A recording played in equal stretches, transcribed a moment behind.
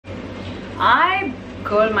I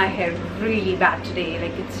curl my hair really bad today.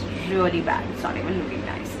 Like, it's really bad. It's not even looking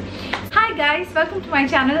nice. Hi guys, welcome to my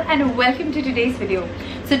channel and welcome to today's video.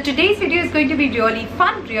 So today's video is going to be really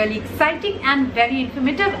fun, really exciting and very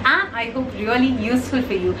informative, and I hope really useful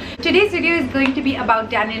for you. Today's video is going to be about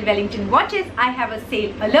Daniel Wellington watches. I have a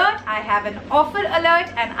sale alert, I have an offer alert,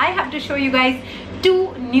 and I have to show you guys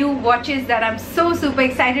two new watches that I'm so super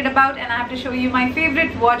excited about, and I have to show you my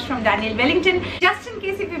favorite watch from Daniel Wellington. Just in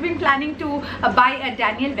case if you've been planning to buy a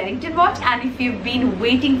Daniel Wellington watch and if you've been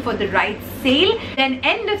waiting for the right sale, then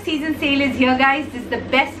end of season sale is here guys. This is the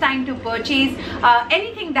best time to purchase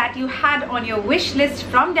anything that you had on your wish list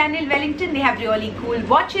from Daniel Wellington. They have really cool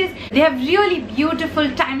watches. They have really beautiful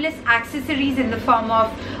timeless accessories in the form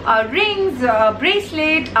of rings,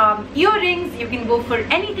 bracelet, earrings. You can go for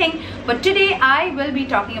anything, but today I will be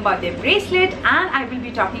talking about their bracelet and I will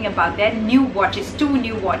be talking about their new watches, two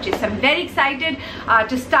new watches. I'm very excited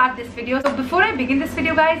to start this video. So before I begin this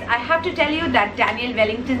video guys, I have to tell you that Daniel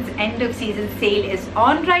Wellington's end of season sale is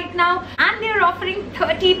on right now, and they're offering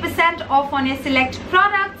 30% off on your select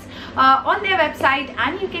products on their website,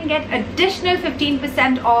 and you can get additional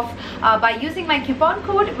 15% off by using my coupon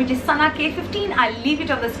code, which is SANAK15. I'll leave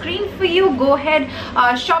it on the screen for you. Go ahead,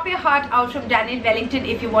 shop your heart out from Daniel Wellington.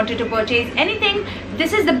 If you wanted to purchase anything,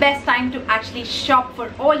 this is the best time to actually shop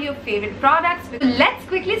for all your favorite products. Let's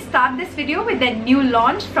quickly start this video with their new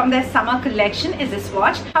launch from their summer collection. Is this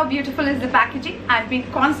watch. How beautiful is the packaging? I've been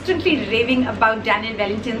constantly raving about Daniel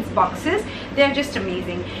Wellington's boxes. They're just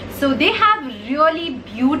amazing. So they have really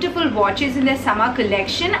beautiful watches in their summer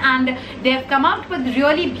collection, and they have come out with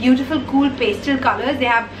really beautiful cool pastel colors. They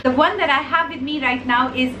have the one that I have with me right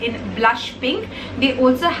now is in blush pink. They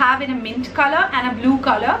also have in a mint color and a blue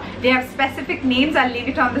color. They have specific names, I'll leave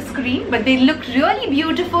it on the screen, but they look really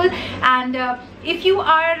beautiful. And if you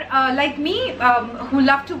are like me, who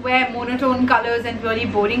love to wear monotone colors and really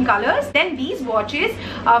boring colors, then these watches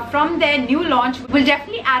from their new launch will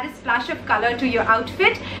definitely add a splash of color to your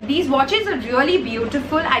outfit. These watches are really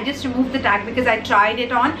beautiful. I just removed the tag because I tried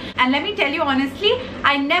it on, and let me tell you honestly,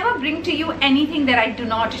 I never bring to you anything that I do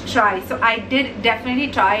not try. So I did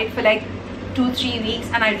definitely try it for like 2-3 weeks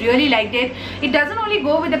and I really liked it. It doesn't only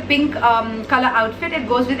go with a pink color outfit, it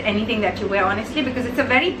goes with anything that you wear honestly, because it's a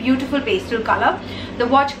very beautiful pastel color. The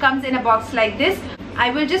watch comes in a box like this.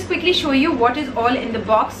 I will just quickly show you what is all in the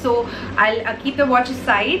box. So I'll keep the watch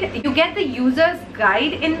aside. You get the user's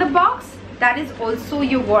guide in the box. That is also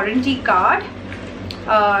your warranty card.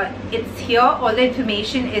 It's here, all the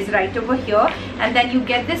information is right over here, and then you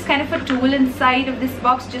get this kind of a tool inside of this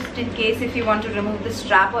box just in case if you want to remove the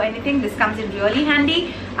strap or anything. This comes in really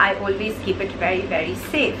handy. I always keep it very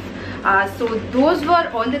safe. So those were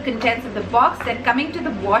all the contents of the box. Then coming to the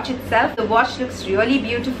watch itself, the watch looks really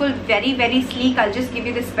beautiful, very sleek. I'll just give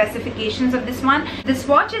you the specifications of this one. This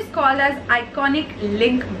watch is called as Iconic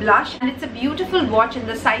Link Blush, and it's a beautiful watch in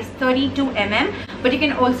the size 32mm, but you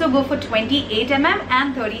can also go for 28mm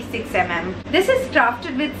and 36mm. This is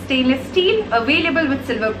crafted with stainless steel, available with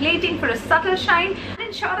silver plating for a subtle shine.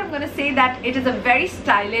 In short, I'm going to say that it is a very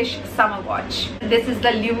stylish summer watch. This is the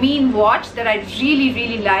Lumine watch that I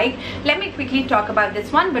really like. Let me quickly talk about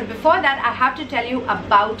this one, but before that I have to tell you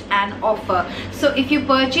about an offer. So if you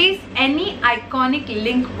purchase any Iconic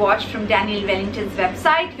Link watch from Daniel Wellington's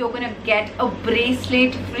website, you're going to get a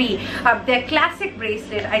bracelet free. Their classic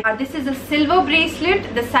bracelet. This is a silver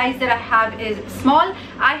bracelet. The size that I have is small.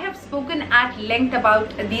 I have spoken at length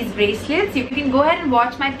about these bracelets. You can go ahead and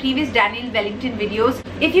watch my previous Daniel Wellington videos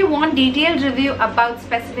if you want detailed review about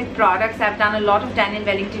specific products. I've done a lot of Daniel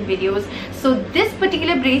Wellington videos. So this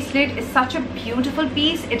particular bracelet is such a beautiful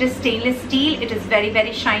piece. It is stainless steel. It is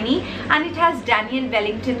very shiny, and it has Daniel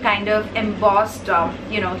Wellington kind of embossed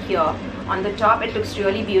you know, here on the top. It looks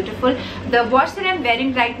really beautiful. The watch that I'm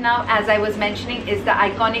wearing right now, as I was mentioning, is the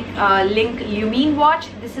Iconic Link Lumine watch.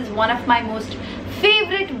 This is one of my most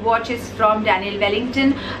favorite watches from Daniel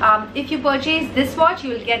Wellington. If you purchase this watch,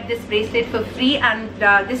 you will get this bracelet for free, and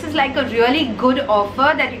this is like a really good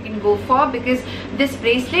offer that you can go for, because this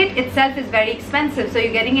bracelet itself is very expensive, so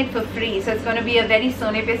you're getting it for free. So it's going to be a very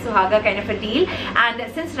Sone Pe Suhaga kind of a deal.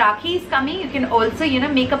 And since Rakhi is coming, you can also, you know,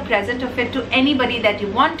 make a present of it to anybody that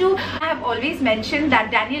you want to. I have always mentioned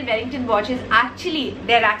that Daniel Wellington watches, actually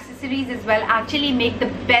their accessories as well, actually make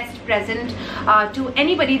the best present to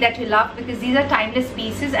anybody that you love, because these are timeless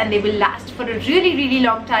pieces and they will last for a really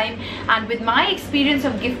long time. And with my experience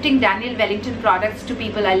of gifting Daniel Wellington products to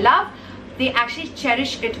people I love, they actually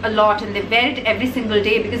cherish it a lot and they wear it every single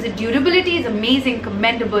day, because the durability is amazing,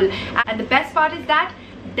 commendable. And the best part is that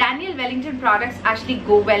Daniel Wellington products actually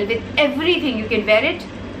go well with everything. You can wear it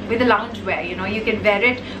with a loungewear. You know, you can wear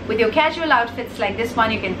it with your casual outfits like this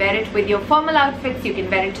one. You can wear it with your formal outfits. You can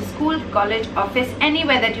wear it to school, college, office,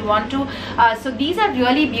 anywhere that you want to. So these are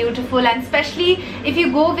really beautiful, and especially if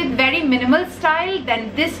you go with very minimal style,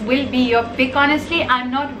 then this will be your pick. Honestly,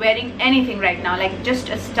 I'm not wearing anything right now, like just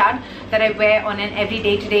a stud that I wear on an every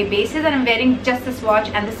day-to-day basis, and I'm wearing just this watch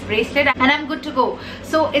and this bracelet, and I'm good to go.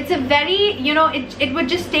 So it's a very, you know, it would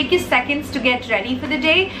just take you seconds to get ready for the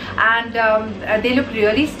day, and they look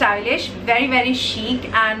really stylish, very, very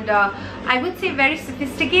chic, and I would say very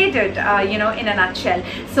sophisticated, you know, in a nutshell.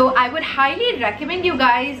 So I would highly recommend you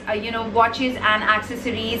guys, you know, watches and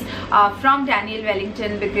accessories from Daniel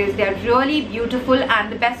Wellington, because they're really beautiful.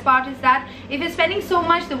 And the best part is that if you're spending so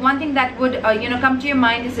much, the one thing that would, you know, come to your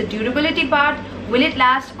mind is the durability part. Will it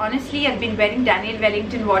last? Honestly, I've been wearing Daniel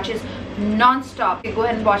Wellington watches non-stop. You go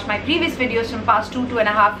ahead and watch my previous videos from past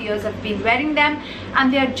 2.5 years. I've been wearing them,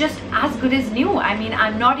 and they're just as good as new. I mean,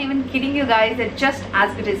 I'm not even kidding you guys, they're just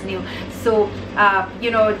as good as new. So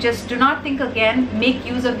you know, just do not think again. Make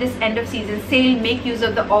use of this end of season sale. Make use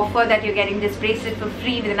of the offer that you're getting this bracelet for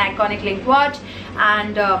free with an iconic link watch,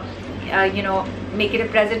 and you know, make it a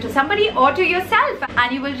present to somebody or to yourself,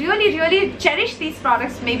 and you will really, really cherish these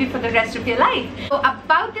products maybe for the rest of your life. So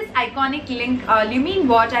about this iconic link Lumine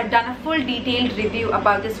watch, I've done a full detailed review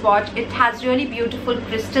about this watch. It has really beautiful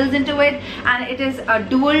crystals into it, and it is a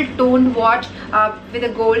dual toned watch with a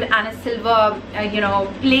gold and a silver you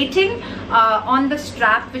know, plating on the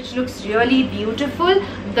strap, which looks really beautiful.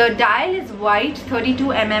 The dial is white, 32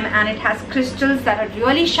 mm, and it has crystals that are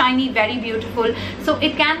really shiny, very beautiful. So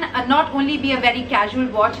it can not only be a very casual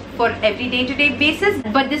watch for every day-to-day basis,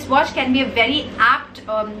 but this watch can be a very apt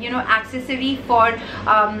you know, accessory for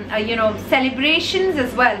you know, celebrations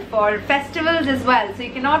as well, for festivals as well. So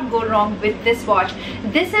you cannot go wrong with this watch.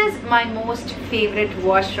 This is my most favorite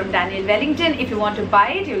watch from Daniel Wellington. If you want to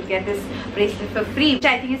buy it, you'll get this bracelet for free, which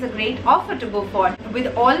I think is a great offer to go for.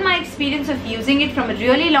 With all my experience of using it from a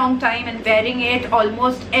really long time and wearing it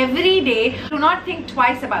almost every day, do not think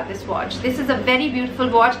twice about this watch. This is a very beautiful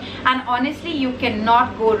watch, and honestly, you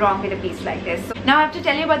cannot go wrong with a piece like this. So now I have to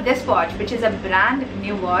tell you about this watch, which is a brand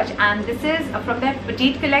new watch, and this is from their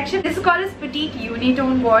Petite collection. This is called as Petite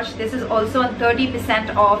Unitone watch. This is also on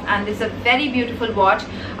 30% off, and this is a very beautiful watch.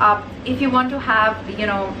 If you want to have, you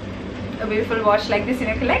know, a beautiful watch like this in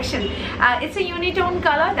your collection. It's a unitone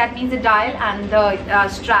color. That means the dial and the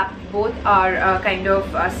strap both are kind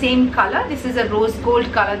of same color. This is a rose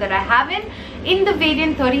gold color that I have in the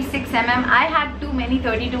variant 36 mm. I had too many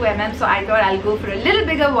 32 mm, so I thought I'll go for a little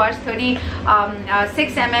bigger watch. 36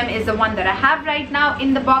 mm is the one that I have right now.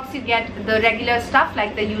 In the box you get the regular stuff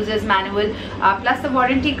like the user's manual plus the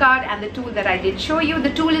warranty card and the tool that I did show you.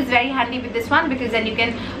 The tool is very handy with this one, because then you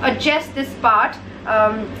can adjust this part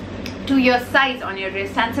to your size on your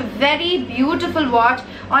wrist, and it's a very beautiful watch.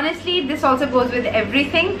 Honestly, this also goes with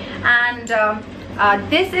everything, and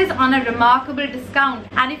this is on a remarkable discount,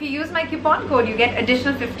 and if you use my coupon code you get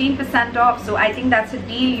additional 15% off. So I think that's a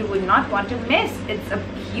deal you would not want to miss. It's a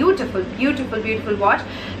beautiful, beautiful, beautiful watch.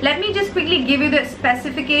 Let me just quickly give you the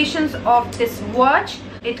specifications of this watch.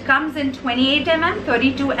 It comes in 28 mm,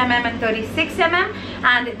 32 mm and 36 mm,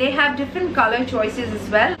 and they have different color choices as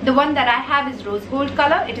well. The one that I have is rose gold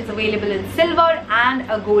color. It is available in silver and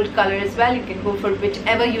a gold color as well. You can go for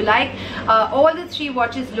whichever you like. All the three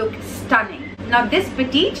watches look stunning. Now this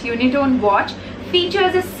Petite Unitone watch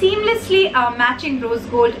features a seamlessly matching rose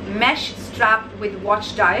gold mesh strap with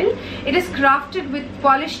watch dial. It is crafted with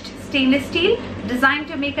polished stainless steel, designed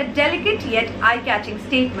to make a delicate yet eye-catching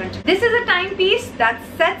statement. This is a timepiece that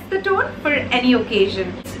sets the tone for any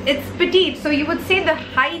occasion. It's petite, so you would say the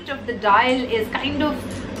height of the dial is kind of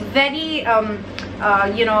very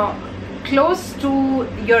you know, close to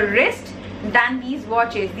your wrist than these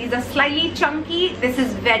watches. These are slightly chunky. This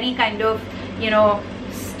is very kind of, you know,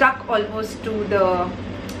 stuck almost to the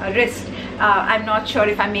wrist. I'm not sure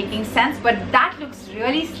if I'm making sense, but that looks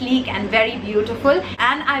really sleek and very beautiful,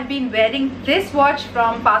 and I've been wearing this watch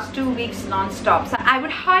from past 2 weeks non-stop. So I would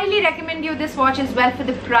highly recommend you this watch as well for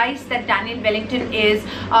the price that Daniel Wellington is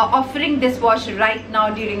offering this watch right now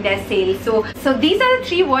during their sale. So these are the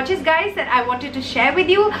three watches, guys, that I wanted to share with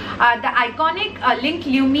you. The iconic Link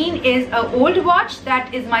Lumine is an old watch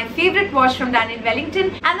that is my favorite watch from Daniel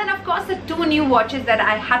Wellington, and then of course the two new watches that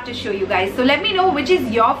I had to show you guys. So let me know which is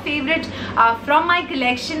your favorite from my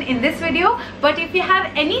collection in this video. But if you you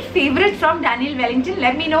have any favorites from Daniel Wellington,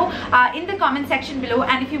 let me know in the comment section below.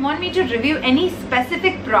 And if you want me to review any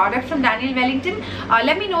specific product from Daniel Wellington,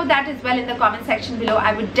 let me know that as well in the comment section below.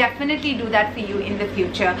 I would definitely do that for you in the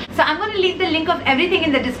future. So I'm going to leave the link of everything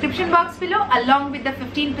in the description box below, along with the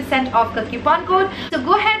 15% off the coupon code. So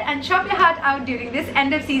go ahead and shop your heart out during this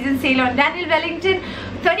end of season sale on Daniel Wellington.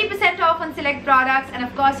 30% off on select products, and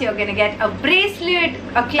of course you're gonna get a bracelet,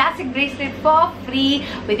 a classic bracelet for free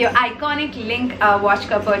with your iconic link watch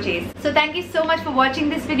car purchase. So thank you so much for watching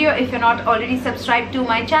this video. If you're not already subscribed to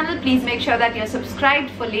my channel, please make sure that you're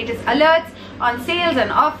subscribed for latest alerts on sales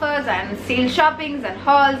and offers and sale shoppings and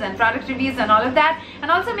hauls and product reviews and all of that.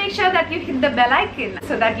 And also make sure that you hit the bell icon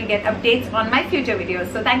so that you get updates on my future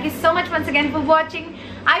videos. So thank you so much once again for watching.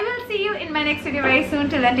 I will see you in my next video very soon.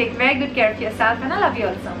 Till then, take very good care of yourself, and I love you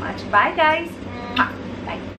all so much. Bye guys. Bye.